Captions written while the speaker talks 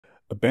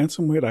A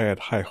bantamweight I had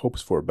high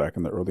hopes for back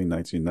in the early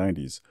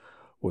 1990s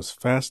was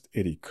Fast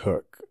Eddie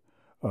Cook.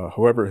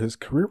 However, his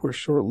career was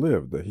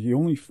short-lived. He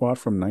only fought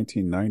from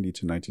 1990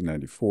 to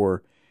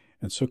 1994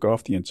 and took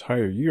off the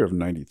entire year of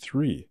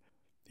 93.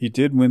 He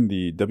did win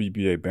the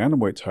WBA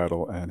Bantamweight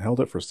title and held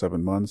it for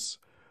 7 months,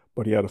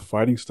 but he had a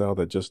fighting style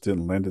that just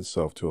didn't lend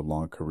itself to a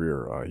long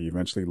career. He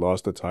eventually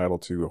lost the title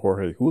to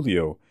Jorge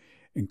Julio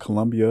in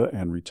Colombia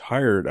and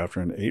retired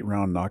after an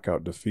 8-round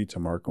knockout defeat to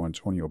Marco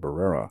Antonio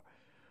Barrera.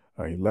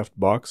 He left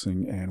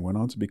boxing and went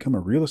on to become a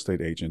real estate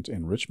agent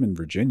in Richmond,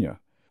 Virginia.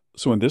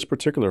 So in this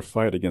particular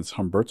fight against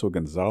Humberto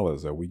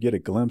Gonzalez, we get a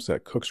glimpse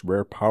at Cook's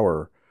rare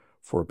power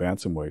for a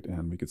bantamweight,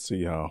 and we could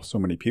see how so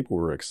many people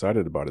were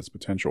excited about his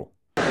potential.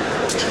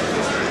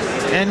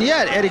 And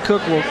yet, Eddie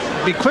Cook will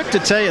be quick to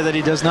tell you that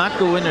he does not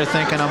go in there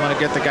thinking, I'm going to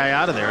get the guy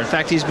out of there. In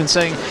fact, he's been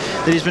saying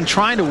that he's been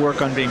trying to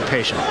work on being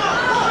patient.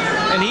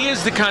 And he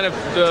is the kind of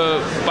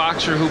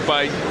boxer who,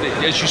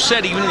 as you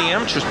said, even in the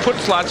amateurs,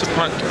 puts lots of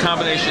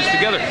combinations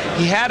together.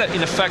 He had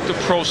an effective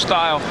pro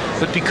style,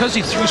 but because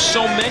he threw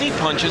so many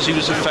punches, he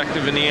was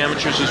effective in the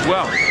amateurs as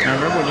well. I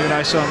remember when you and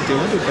I saw him at the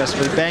Olympic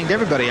Festival, he banged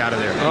everybody out of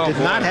there. He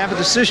did not have a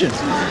decision.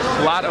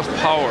 A lot of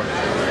power,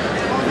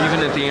 even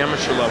at the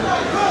amateur level.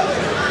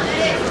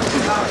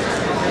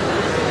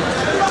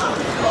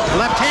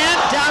 Left hand,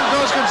 down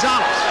goes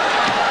Gonzalez.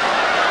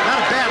 Not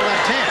a bad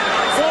left hand.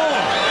 4,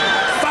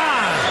 5,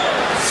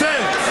 6,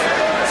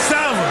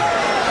 7,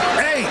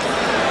 8.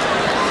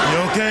 You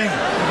okay?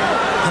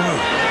 Come on.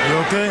 You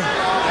okay?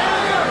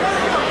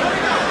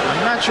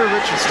 I'm not sure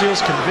Richard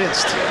Steele's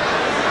convinced.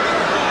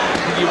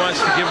 I think he wants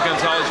to give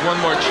Gonzalez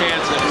one more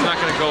chance, and it's not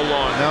going to go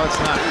long. No, it's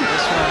not.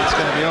 This one is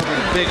going to be over in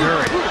a big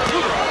hurry.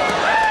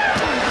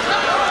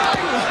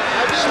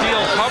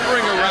 Steele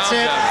hovering around.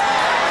 That's it.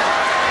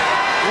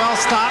 Well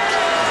stopped.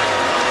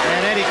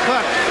 And Eddie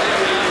Cook,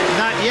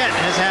 not yet,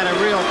 has had a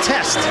real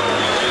test.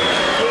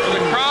 The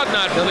crowd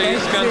not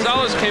pleased.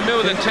 Gonzalez came in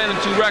with a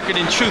 10-2 record.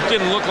 In truth,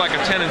 didn't look like a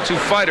 10-2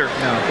 fighter.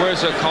 No.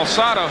 Whereas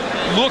Calzada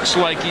looks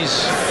like he's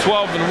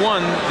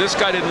 12-1. This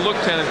guy didn't look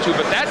 10-2,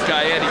 but that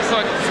guy, Eddie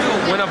Cook,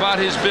 went about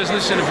his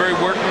business in a very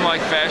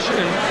workmanlike fashion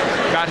and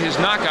got his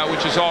knockout,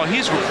 which is all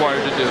he's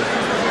required to do.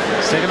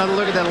 Let's take another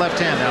look at that left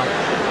hand now.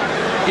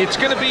 It's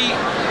going to be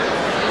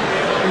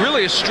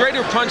really a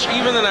straighter punch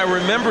even than I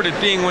remembered it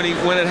being when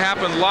it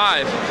happened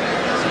live.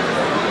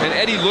 And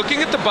Eddie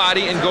looking at the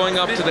body and going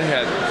up to the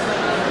head.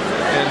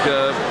 And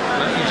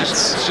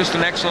it's just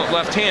an excellent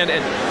left hand.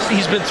 And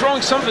he's been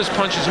throwing some of his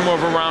punches in more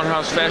of a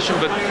roundhouse fashion,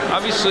 but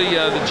obviously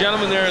the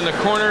gentleman there in the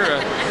corner,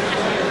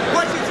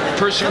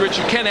 Percy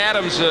Richard, Ken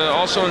Adams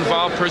also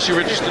involved, Percy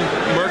Richardson,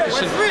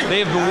 Murkison. They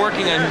have been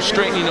working on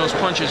straightening those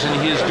punches,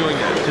 and he is doing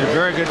it. Did a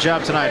very good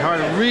job tonight.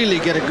 Hard to really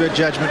get a good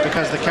judgment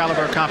because of the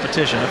caliber of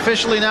competition.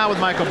 Officially now with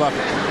Michael Buffer.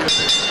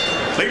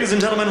 Ladies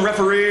and gentlemen,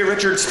 referee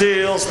Richard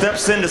Steele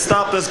steps in to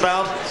stop this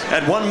bout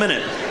at 1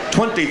 minute,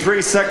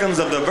 23 seconds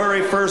of the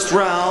very first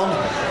round.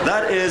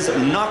 That is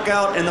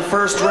knockout in the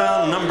first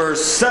round, number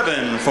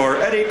 7 for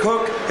Eddie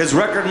Cook. His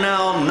record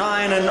now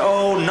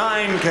 9-0,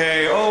 9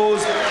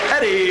 KOs.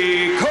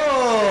 Eddie Cook.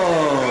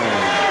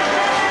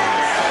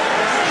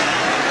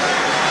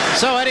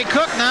 So Eddie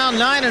Cook now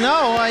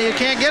 9-0. You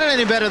can't get it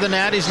any better than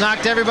that. He's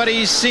knocked everybody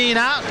he's seen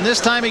out, and this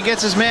time he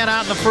gets his man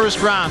out in the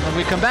first round. When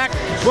we come back,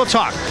 we'll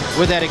talk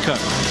with Eddie Cook.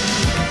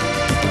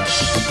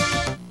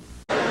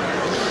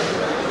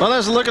 Well,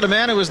 there's a look at a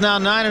man who is now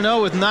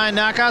 9-0 with 9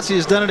 knockouts. He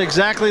has done it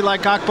exactly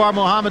like Akbar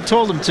Muhammad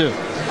told him to.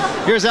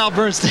 Here's Al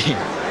Bernstein.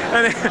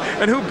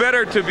 And who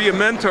better to be a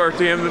mentor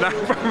to him than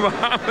Akbar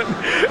Muhammad?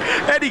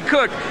 Eddie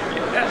Cook,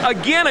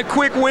 again, a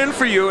quick win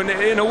for you. And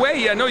in a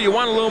way, I know you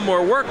want a little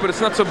more work, but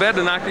it's not so bad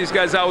to knock these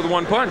guys out with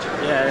one punch.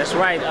 Yeah, that's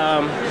right.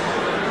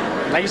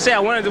 Like you said, I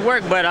wanted to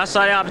work, but I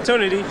saw the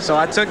opportunity, so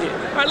I took it.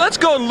 All right, let's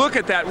go and look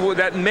at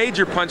that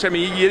major punch. I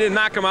mean, you didn't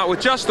knock him out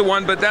with just the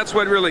one, but that's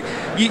what really...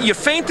 You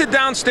feinted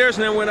downstairs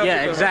and then went up.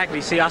 Yeah,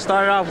 exactly. See, I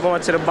started off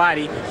going to the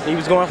body. He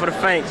was going for the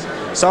feints.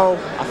 So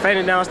I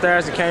feinted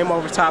downstairs and came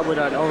over top with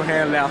an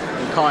overhand left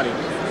and caught him.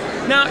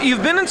 Now,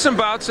 you've been in some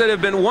bouts that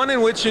have been one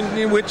in which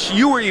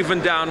you were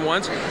even down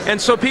once, and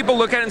so people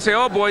look at it and say,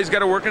 oh boy, he's got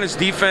to work on his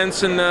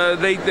defense, and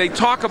they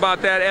talk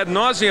about that ad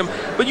nauseum,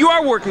 but you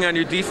are working on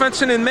your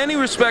defense, and in many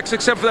respects,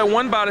 except for that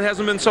one bout, it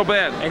hasn't been so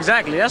bad.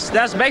 Exactly.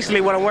 That's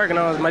basically what I'm working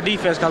on, is my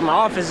defense, because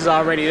my offense is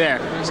already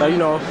there. So, you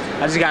know,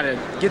 I just got to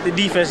get the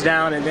defense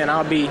down, and then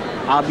I'll be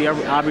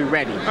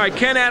ready. All right,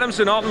 Ken Adams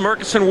and Alton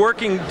Murkison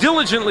working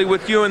diligently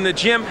with you in the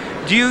gym.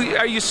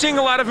 Are you seeing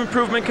a lot of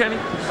improvement, Kenny?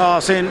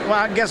 Well,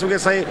 I guess we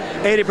could say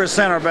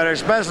 80% or better,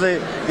 especially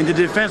in the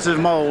defensive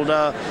mold.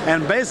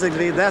 And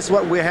basically, that's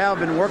what we have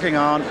been working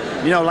on,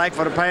 you know, like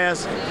for the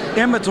past,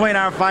 in between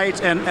our fights.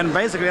 And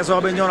basically, that's what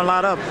I've been doing a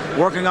lot of,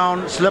 working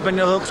on slipping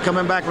the hooks,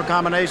 coming back for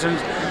combinations.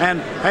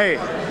 And, hey,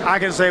 I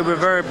can say we're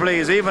very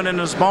pleased, even in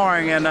the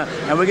sparring.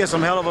 And we get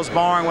some hell of a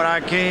sparring with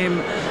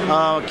Akeem,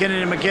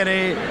 Kennedy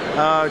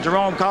McKinney,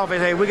 Jerome Coffey.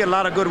 Hey, we get a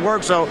lot of good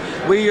work, so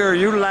we are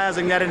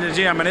utilizing that in the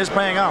gym, and it's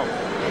paying off.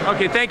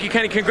 Okay, thank you,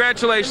 Kenny.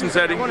 Congratulations,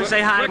 Eddie. I want to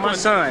say hi to my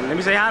son. Let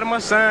me say hi to my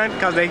son,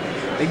 because they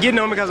getting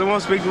on me because I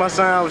want to speak to my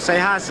son. I would say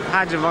hi,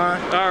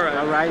 Javon. All right.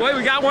 All right. Well,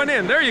 we got one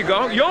in. There you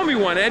go. You owe me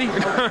one, Eddie.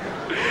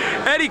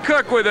 Eddie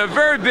Cook with a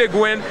very big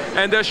win,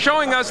 and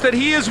showing us that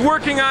he is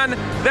working on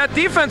that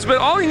defense, but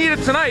all he needed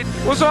tonight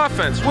was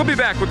offense. We'll be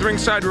back with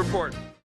Ringside Report.